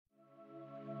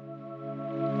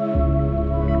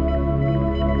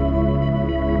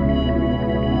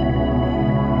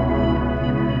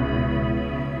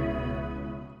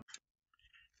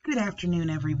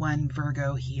afternoon, everyone.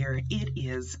 Virgo here. It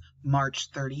is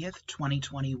March 30th,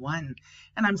 2021,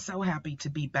 and I'm so happy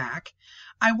to be back.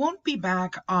 I won't be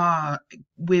back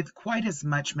with quite as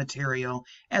much material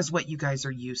as what you guys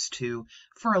are used to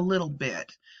for a little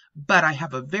bit, but I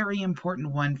have a very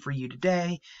important one for you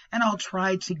today, and I'll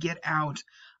try to get out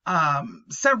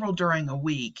several during a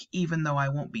week, even though I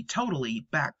won't be totally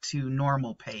back to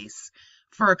normal pace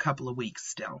for a couple of weeks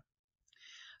still.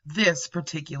 This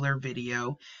particular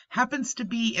video happens to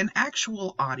be an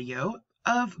actual audio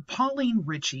of Pauline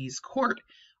Ritchie's court,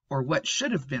 or what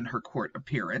should have been her court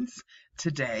appearance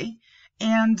today,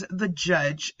 and the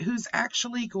judge who's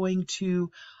actually going to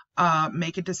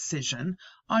make a decision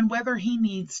on whether he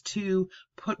needs to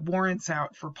put warrants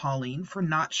out for Pauline for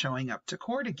not showing up to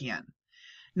court again.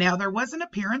 Now, there was an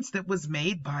appearance that was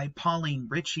made by Pauline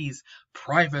Ritchie's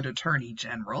private attorney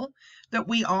general that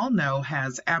we all know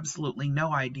has absolutely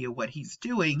no idea what he's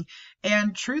doing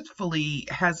and truthfully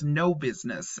has no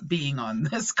business being on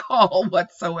this call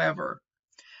whatsoever.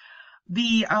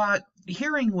 The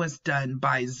hearing was done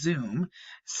by Zoom,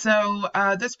 so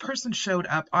this person showed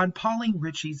up on Pauline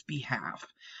Ritchie's behalf.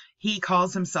 He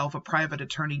calls himself a private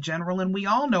attorney general, and we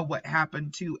all know what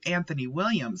happened to Anthony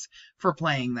Williams for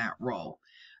playing that role.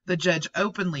 The judge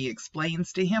openly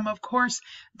explains to him, of course,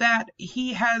 that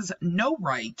he has no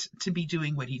right to be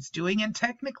doing what he's doing, and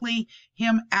technically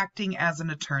him acting as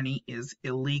an attorney is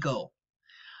illegal.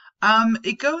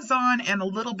 It goes on, and a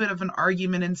little bit of an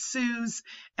argument ensues,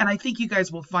 and I think you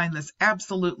guys will find this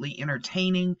absolutely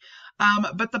entertaining.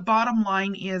 But the bottom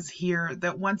line is here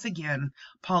that once again,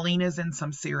 Pauline is in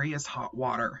some serious hot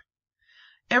water.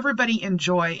 Everybody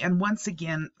enjoy, and once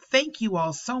again, thank you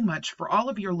all so much for all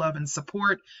of your love and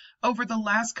support over the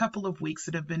last couple of weeks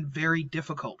that have been very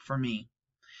difficult for me.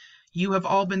 You have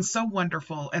all been so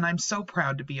wonderful, and I'm so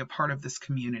proud to be a part of this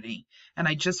community, and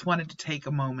I just wanted to take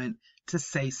a moment to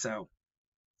say so.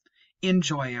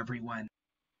 Enjoy, everyone.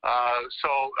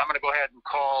 So I'm going to go ahead and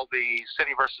call the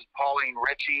City versus Pauline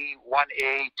Ritchie,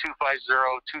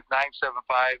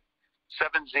 1A250-2975,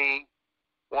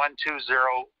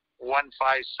 7Z120-1571,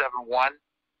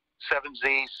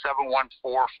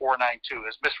 7Z714-492.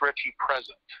 Is Miss Ritchie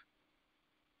present?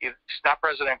 If she's not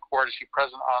present in court, is she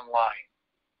present online?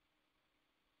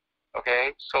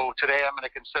 Okay, so today I'm going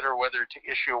to consider whether to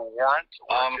issue a warrant.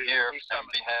 I'm here on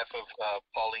behalf of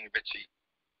Pauline Ritchie.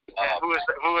 And who is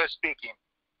speaking?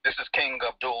 This is King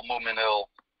Abdul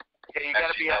Muminil. Okay, you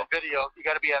got to be on video. You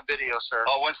got to be on video, sir.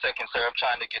 Oh, 1 second, sir. I'm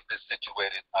trying to get this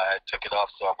situated. I took it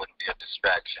off so I wouldn't be a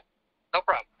distraction. No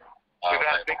problem. We've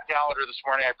got a big calendar this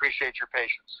morning. I appreciate your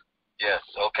patience. Yes,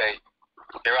 okay.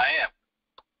 Here I am.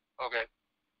 Okay.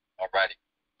 All righty.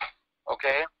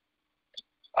 Okay.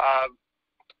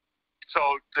 So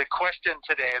the question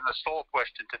today, and the sole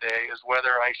question today, is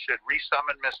whether I should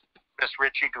resummon Miss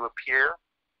Ritchie to appear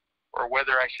or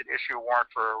whether I should issue a warrant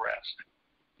for arrest.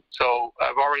 So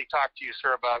I've already talked to you,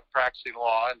 sir, about practicing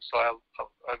law, and so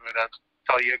I'm going to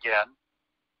tell you again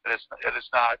that it is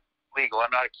not legal.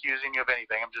 I'm not accusing you of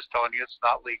anything. I'm just telling you it's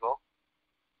not legal,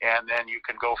 and then you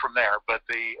can go from there. But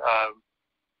the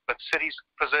city's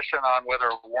position on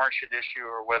whether a warrant should issue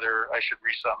or whether I should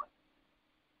resummon.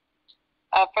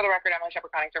 For the record, I'm a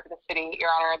Shepherd County for the city.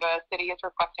 Your Honor, the city is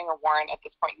requesting a warrant at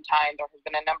this point in time. There has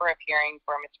been a number of hearings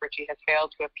where Ms. Ritchie has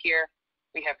failed to appear.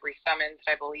 We have resummoned,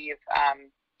 I believe,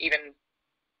 even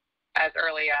as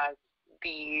early as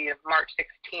the March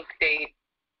 16th date.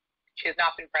 She has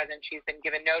not been present. She's been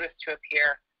given notice to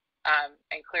appear.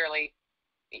 And clearly,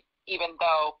 even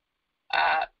though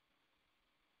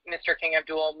Mr. King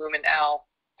Abdul Muminil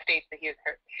states that he is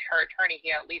her attorney,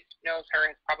 he at least knows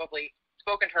her, has probably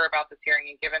spoken to her about this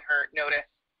hearing and given her notice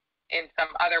in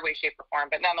some other way, shape, or form.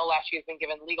 But nonetheless, she has been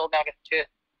given legal notice to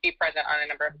be present on a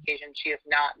number of occasions. She is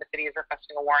not. The city is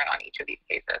requesting a warrant on each of these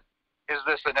cases. Is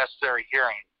this a necessary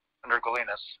hearing under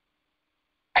Galinas?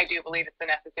 I do believe it's a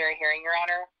necessary hearing, Your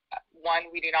Honor.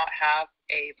 One, we do not have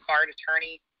a barred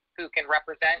attorney who can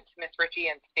represent Ms.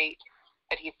 Ritchie and state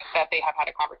that they have had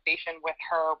a conversation with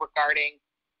her regarding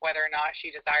whether or not she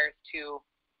desires to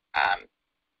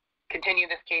continue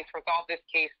this case, resolve this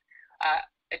case.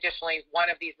 Additionally, one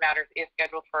of these matters is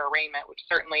scheduled for arraignment, which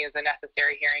certainly is a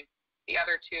necessary hearing. The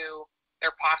other two,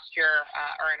 their posture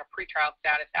are in a pretrial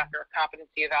status after a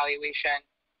competency evaluation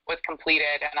was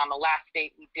completed. And on the last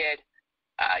date, we did,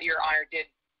 Your Honor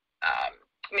did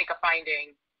make a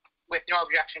finding with no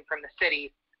objection from the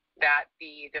city that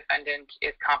the defendant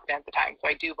is competent at the time. So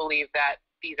I do believe that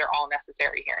these are all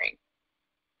necessary hearings.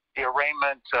 The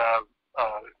arraignment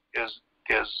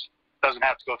doesn't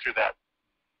have to go through that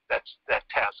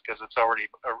test because it's already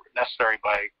necessary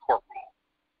by court rule.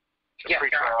 The yes,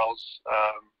 pretrials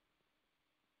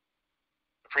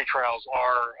pretrials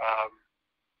are.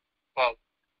 Well,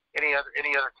 any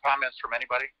other comments from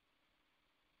anybody?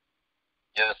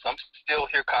 Yes, I'm still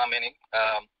here commenting.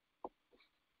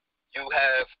 You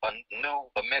have a new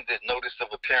amended notice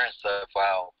of appearance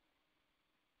filed,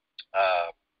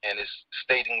 and it's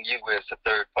stating you as a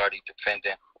third-party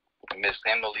defendant, Miss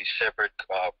Emily Shepard,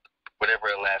 whatever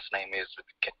her last name is,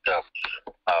 the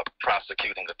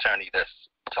prosecuting attorney that's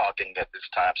talking at this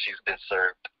time. She's been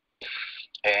served.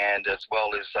 And as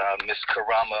well as Miss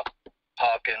Karama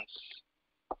Hawkins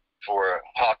for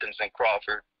Hawkins and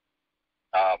Crawford.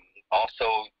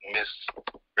 Also, Miss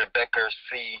Rebecca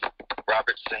C.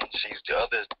 Robertson, she's the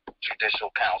other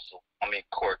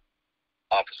court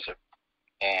officer.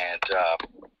 And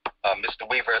Mr.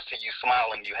 Weaver, I see you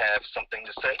smiling. You have something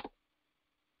to say?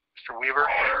 Mr. Weaver?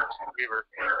 Mr. Weaver.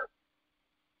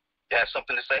 You have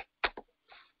something to say?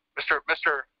 Mr.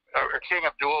 King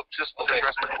Abdul, just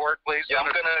address the court, please. Yeah,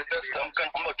 I'm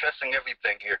addressing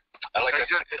everything here.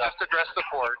 Just address the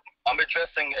court. I'm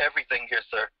addressing everything here,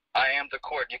 sir. I am the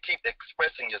court. You keep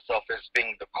expressing yourself as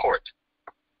being the court.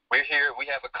 We're here. We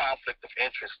have a conflict of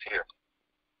interest here.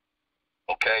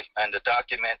 Okay, and the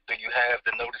document, do you have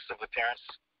the notice of appearance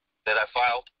that I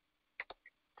filed?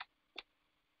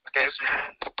 Okay,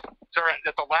 sir,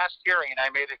 at the last hearing, I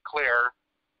made it clear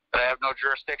that I have no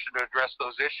jurisdiction to address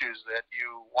those issues that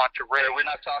you want to raise. We're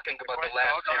not talking about the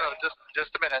last hearing. No,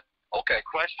 just a minute. Okay. The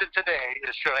question today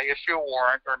is, should I issue a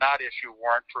warrant or not issue a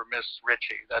warrant for Miss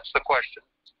Ritchie? That's the question.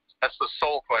 That's the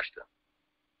sole question.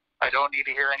 I don't need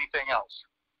to hear anything else.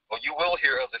 Well, you will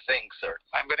hear other things, sir.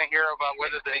 I'm going to hear about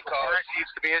whether the warrant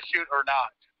needs to be issued or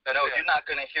not. No, you're not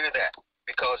going to hear that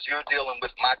because you're dealing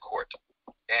with my court.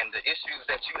 And the issues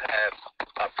that you have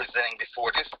presenting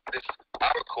before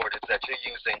our court is that you're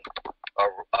using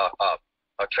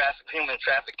a human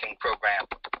trafficking program,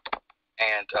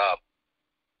 and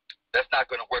that's not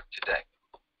going to work today.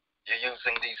 You're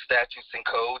using these statutes and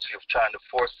codes. You're trying to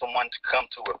force someone to come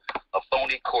to a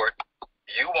phony court.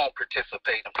 You won't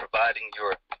participate in providing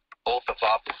your oath of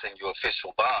office and your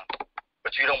official bond,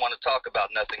 but you don't want to talk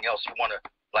about nothing else. You want to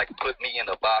put me in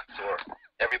a box or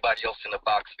everybody else in a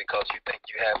box because you think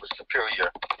you have a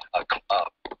superior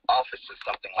office or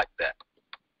something like that.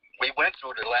 We went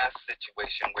through the last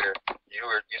situation where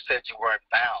you said you weren't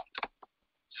bound,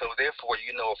 so therefore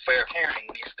a fair hearing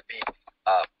needs to be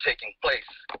taking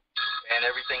place and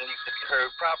everything needs to be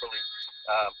heard properly.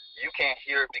 You can't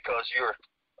hear it because you're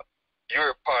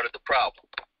part of the problem.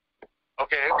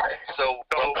 Okay. So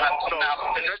should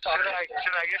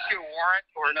I issue a warrant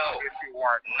or not issue a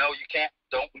warrant? No, you can't.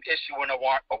 Don't issue a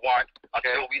warrant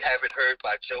until we have it heard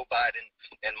by Joe Biden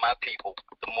and my people,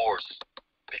 the Moors,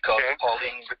 because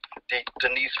Pauline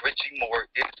Denise Ritchie Moore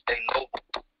is a noble,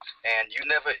 and you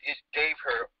never gave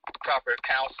her proper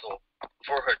counsel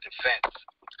for her defense,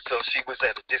 so she was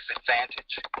at a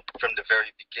disadvantage from the very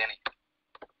beginning.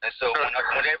 And so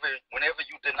whenever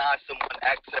you deny someone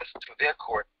access to their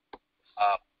court,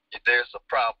 there's a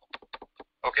problem.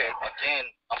 Okay, again,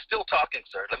 I'm still talking,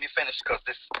 sir. Let me finish because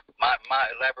my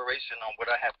elaboration on what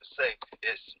I have to say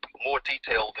is more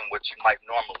detailed than what you might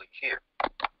normally hear.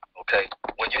 Okay,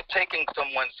 when you're taking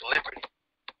someone's liberty,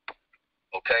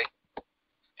 okay,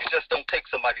 you just don't take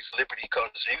somebody's liberty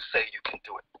because you say you can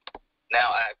do it.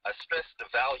 Now, I stress the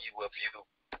value of you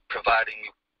providing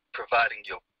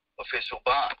your official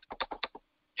bond.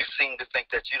 You seem to think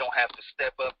that you don't have to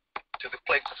step up to the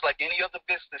place. It's like any other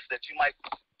business that you might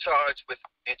charge with.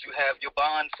 Did you have your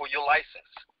bond for your license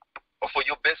or for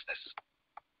your business?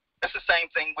 It's the same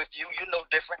thing with you. You're no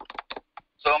different.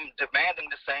 So I'm demanding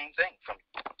the same thing from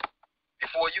you.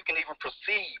 Before you can even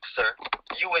proceed, sir,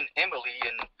 you and Emily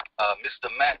and Mr.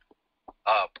 Matt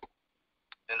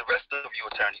and the rest of you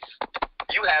attorneys,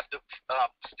 you have to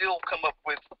still come up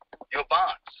with your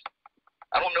bonds.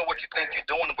 I don't know what you think you're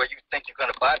doing, where you think you're going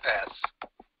to bypass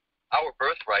our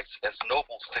birthrights as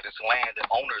nobles to this land and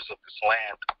owners of this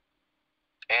land.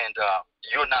 And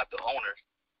you're not the owner.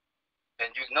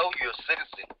 And you know you're a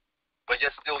citizen, but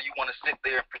yet still you want to sit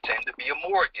there and pretend to be a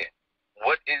Moor again.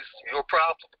 What is your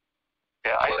problem?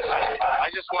 Yeah,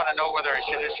 I just want to know whether I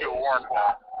should issue a warrant or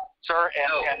not. Sir,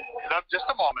 and just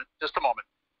a moment.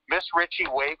 Miss Ritchie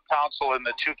waived counsel in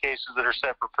the two cases that are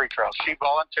set for pretrial. She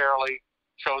voluntarily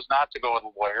chose not to go with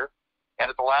a lawyer.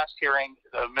 And at the last hearing,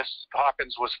 Miss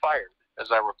Hawkins was fired, as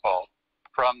I recall,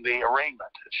 from the arraignment.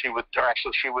 She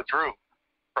withdrew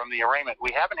from the arraignment.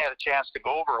 We haven't had a chance to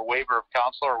go over a waiver of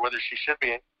counsel or whether she should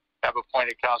have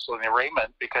appointed counsel in the arraignment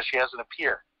because she hasn't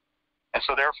appeared. And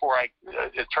so therefore,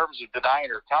 in terms of denying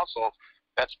her counsel,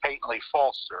 that's patently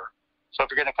false, sir. So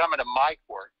if you're going to come into my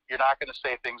court, you're not going to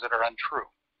say things that are untrue.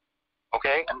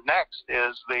 Okay, and next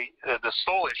is the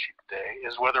sole issue today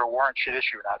is whether a warrant should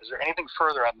issue or not. Is there anything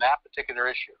further on that particular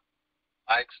issue?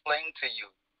 I explained to you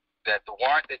that the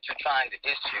warrant that you're trying to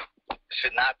issue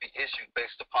should not be issued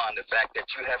based upon the fact that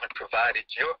you haven't provided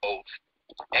your oath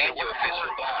and your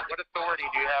official bond. What authority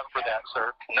do you have for that,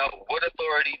 sir? No, what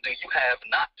authority do you have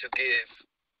not to give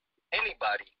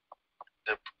anybody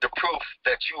the proof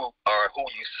that you are who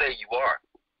you say you are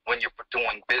when you're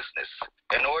doing business?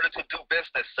 In order to do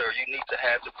business, sir, you need to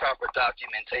have the proper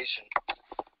documentation.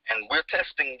 And we're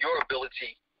testing your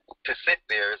ability to sit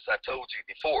there, as I told you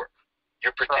before.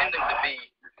 You're pretending to be.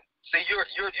 See,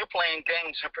 you're playing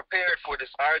games. You're prepared for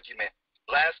this argument.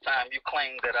 Last time you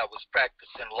claimed that I was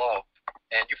practicing law,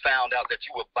 and you found out that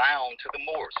you were bound to the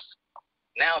Moors.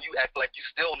 Now you act like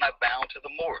you're still not bound to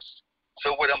the Moors.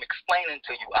 So what I'm explaining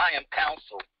to you, I am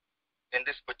counsel in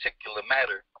this particular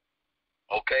matter,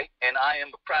 okay? And I am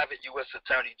a private U.S.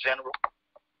 Attorney General.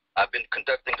 I've been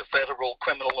conducting a federal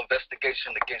criminal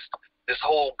investigation against this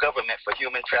whole government for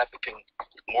human trafficking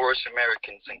Moorish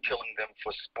Americans and killing them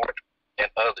for sport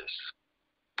and others.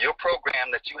 Your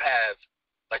program that you have,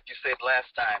 like you said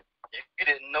last time, you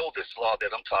didn't know this law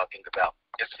that I'm talking about.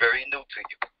 It's very new to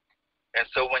you. And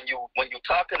so when you're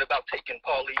talking about taking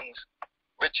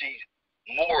Richie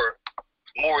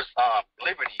Moore's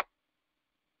liberty,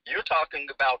 you're talking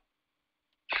about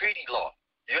treaty law.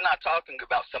 You're not talking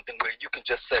about something where you can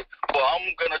just say, well,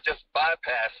 I'm going to just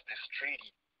bypass this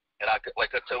treaty, and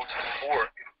like I told you before,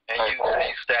 and use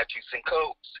these statutes and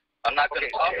codes. I'm not going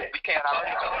to talk. We can't talk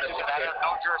about it. I have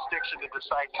no jurisdiction to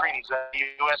decide treaties at the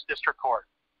U.S. District Court.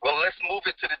 Well, let's move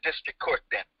it to the district court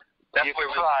then. That's you where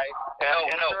can try.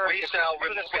 We shall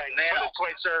remove it now.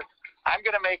 Wait, sir. I'm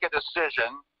going to make a decision,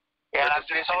 and I'm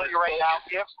just telling you right now,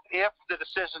 if the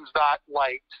decision's not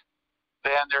liked,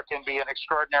 then there can be an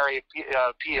extraordinary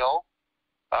appeal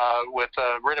with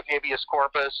writ of habeas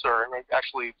corpus, or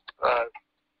actually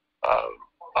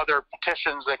other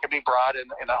petitions that can be brought in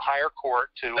a higher court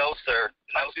to. No, sir.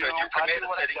 No, sir.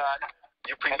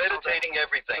 You're premeditating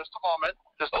everything. Just a moment.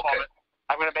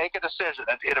 I'm going to make a decision.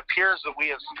 It appears that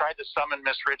we have tried to summon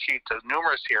Miss Ritchie to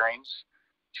numerous hearings.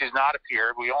 She's not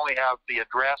appeared. We only have the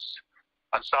address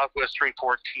on Southwest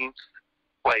 314th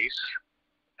Place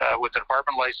with the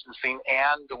Department of Licensing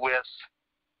and with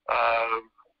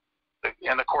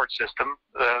in the court system.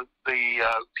 The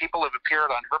people have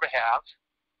appeared on her behalf.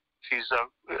 She's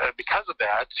because of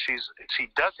that, she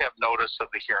does have notice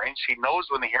of the hearings. She knows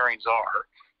when the hearings are,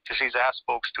 because she's asked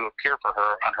folks to appear for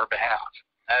her on her behalf.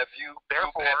 Have you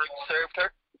served her?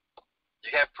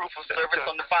 You have proof of service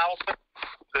on the files?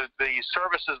 The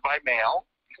service is by mail,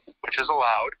 which is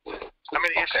allowed. I'm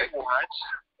going to issue warrants,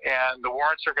 and the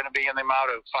warrants are going to be in the amount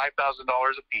of $5,000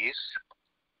 a piece.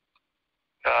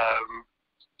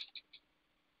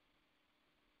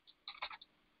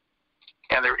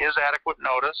 And there is adequate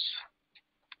notice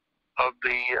of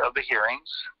the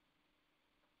hearings,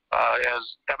 as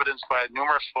evidenced by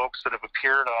numerous folks that have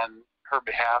appeared on her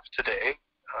behalf today,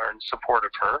 or in support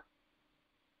of her.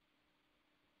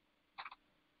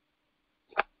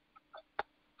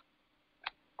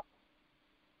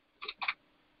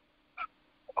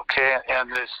 Okay, and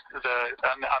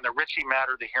on the Ritchie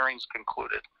matter, the hearing's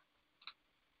concluded.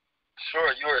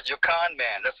 Sure, you're con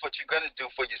man. That's what you're going to do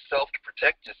for yourself to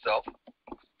protect yourself.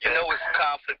 You know it's a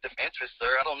conflict of interest,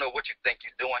 sir. I don't know what you think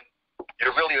you're doing.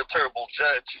 You're really a terrible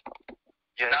judge.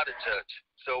 You're not a judge.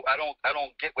 So I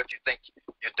don't get what you think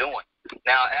you're doing.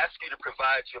 Now I ask you to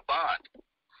provide your bond.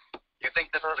 You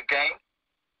think this is a game?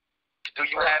 Do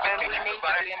you have it? We need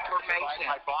that information.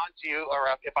 My bond to you, or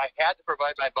if I had to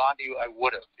provide my bond to you, I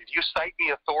would have. If you cite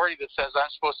me authority that says I'm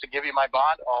supposed to give you my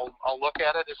bond, I'll look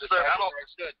at it as sir,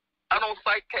 I don't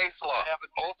cite case law. I have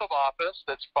an oath of office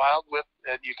that's filed with,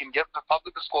 and you can get the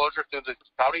public disclosure through the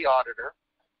county auditor,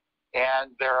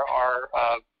 and there are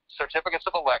certificates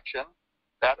of election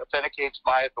that authenticates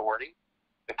my authority.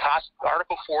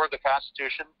 Article 4 of the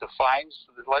Constitution defines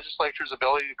the legislature's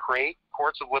ability to create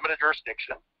courts of limited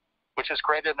jurisdiction, which is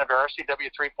created in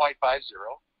RCW 3.50.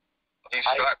 He's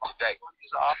sharp today.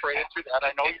 Is operated through that.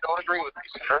 I know you don't agree with me,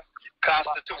 sir.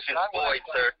 Constitution void,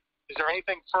 sir. Is there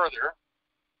anything further?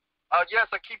 Yes,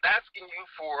 I keep asking you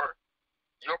for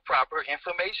your proper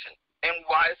information. And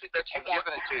why is it that you I've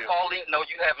given it to you? Pauline, no,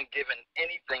 you haven't given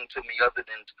anything to me other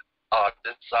than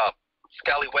this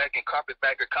Skalleywaging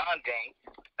carpetbagger con game.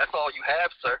 That's all you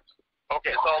have, sir.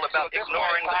 Okay. It's all about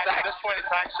ignoring the facts. At this point in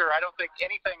time, sir, I don't think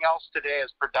anything else today is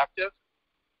productive.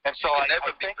 And so I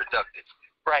never be productive.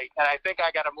 Right. And I think I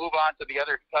got to move on to the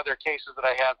other cases that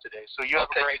I have today. So you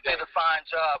have a great day. You did a fine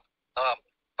job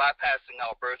bypassing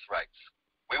our birthrights.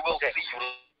 We will see you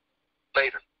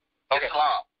later. Okay.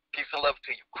 Islam. Peace and love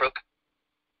to you, crook.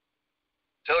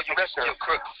 Tell you your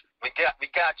crooks. We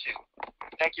got you.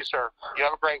 Thank you, sir. You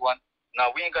have a great one.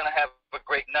 No, we ain't gonna have a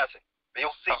great nothing.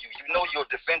 You'll see you. You know you're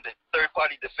a defendant,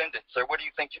 third-party defendant, sir. What do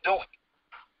you think you're doing?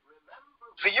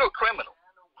 See, you're a criminal.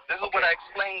 This is what I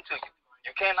explained to you.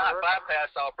 You cannot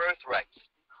bypass our birthrights.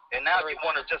 And now you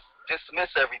want to just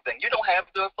dismiss everything. You don't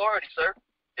have the authority, sir.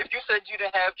 If you said you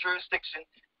didn't have jurisdiction,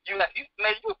 you're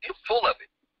full of it.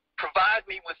 Provide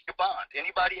me with your bond.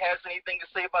 Anybody has anything to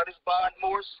say about his bond,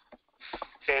 Morse?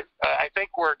 Okay, I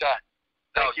think we're done.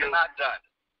 No, you're not done.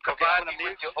 Provide me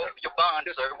with your bond,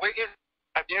 sir. Where is?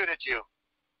 I've muted you.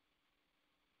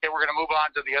 Okay, we're going to move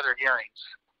on to the other hearings.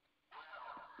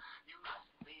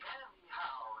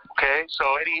 Okay,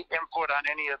 so any input on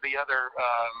any of the other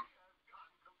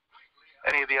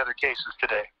cases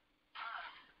today?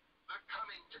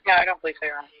 No, I don't believe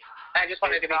so, Your Honor. I just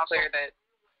wanted to be clear that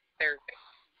there's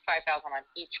 $5,000 on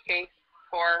each case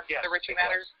for the Ritchie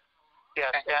matters.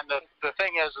 Yes, okay. And the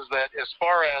thing is that as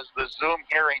far as the Zoom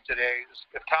hearing today,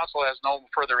 if counsel has no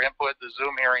further input, the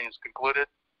Zoom hearing is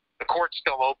concluded. The court's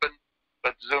still open,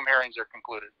 but Zoom hearings are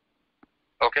concluded.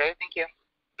 Okay? Thank you.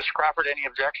 Mr. Crawford, any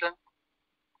objection?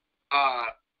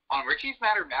 On Ritchie's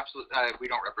matter, absolutely,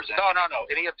 we don't represent. No.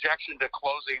 Any objection to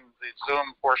closing the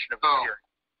Zoom portion of the hearing?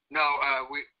 No,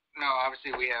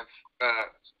 obviously we have,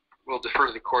 we'll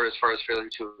defer to the court as far as failure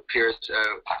to appear.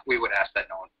 We would ask that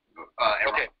no one,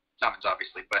 okay. Summons,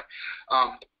 obviously, but,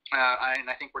 and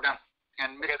I think we're done.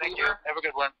 And Ms. Thank Weaver, you. Have a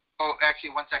good one. Oh,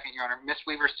 actually, 1 second, Your Honor. Miss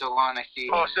Weaver's still on, I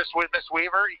see. Oh, is this with Miss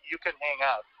Weaver? You can hang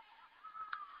up.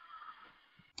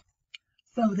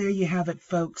 So there you have it,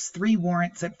 folks. 3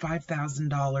 warrants at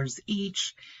 $5,000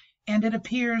 each. And it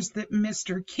appears that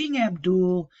Mr. King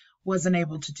Abdul wasn't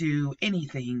able to do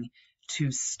anything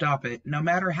to stop it, no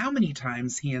matter how many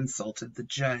times he insulted the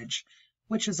judge,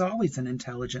 which is always an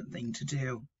intelligent thing to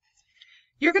do.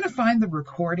 You're going to find the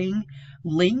recording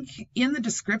link in the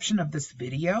description of this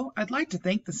video. I'd like to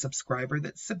thank the subscriber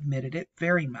that submitted it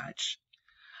very much.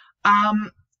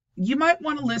 You might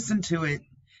want to listen to it.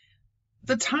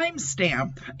 The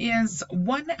timestamp is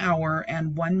 1 hour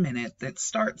and 1 minute that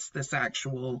starts this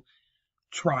actual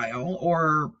trial,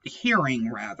 or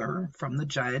hearing rather, from the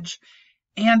judge.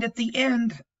 And at the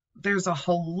end, there's a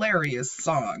hilarious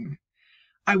song.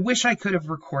 I wish I could have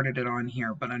recorded it on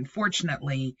here, but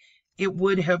unfortunately, it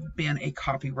would have been a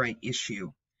copyright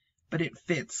issue. But it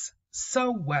fits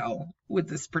so well with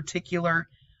this particular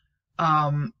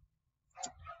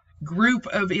group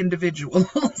of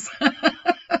individuals,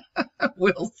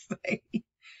 we'll say.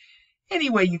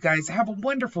 Anyway, you guys, have a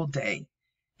wonderful day,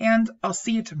 and I'll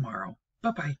see you tomorrow.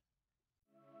 Bye-bye.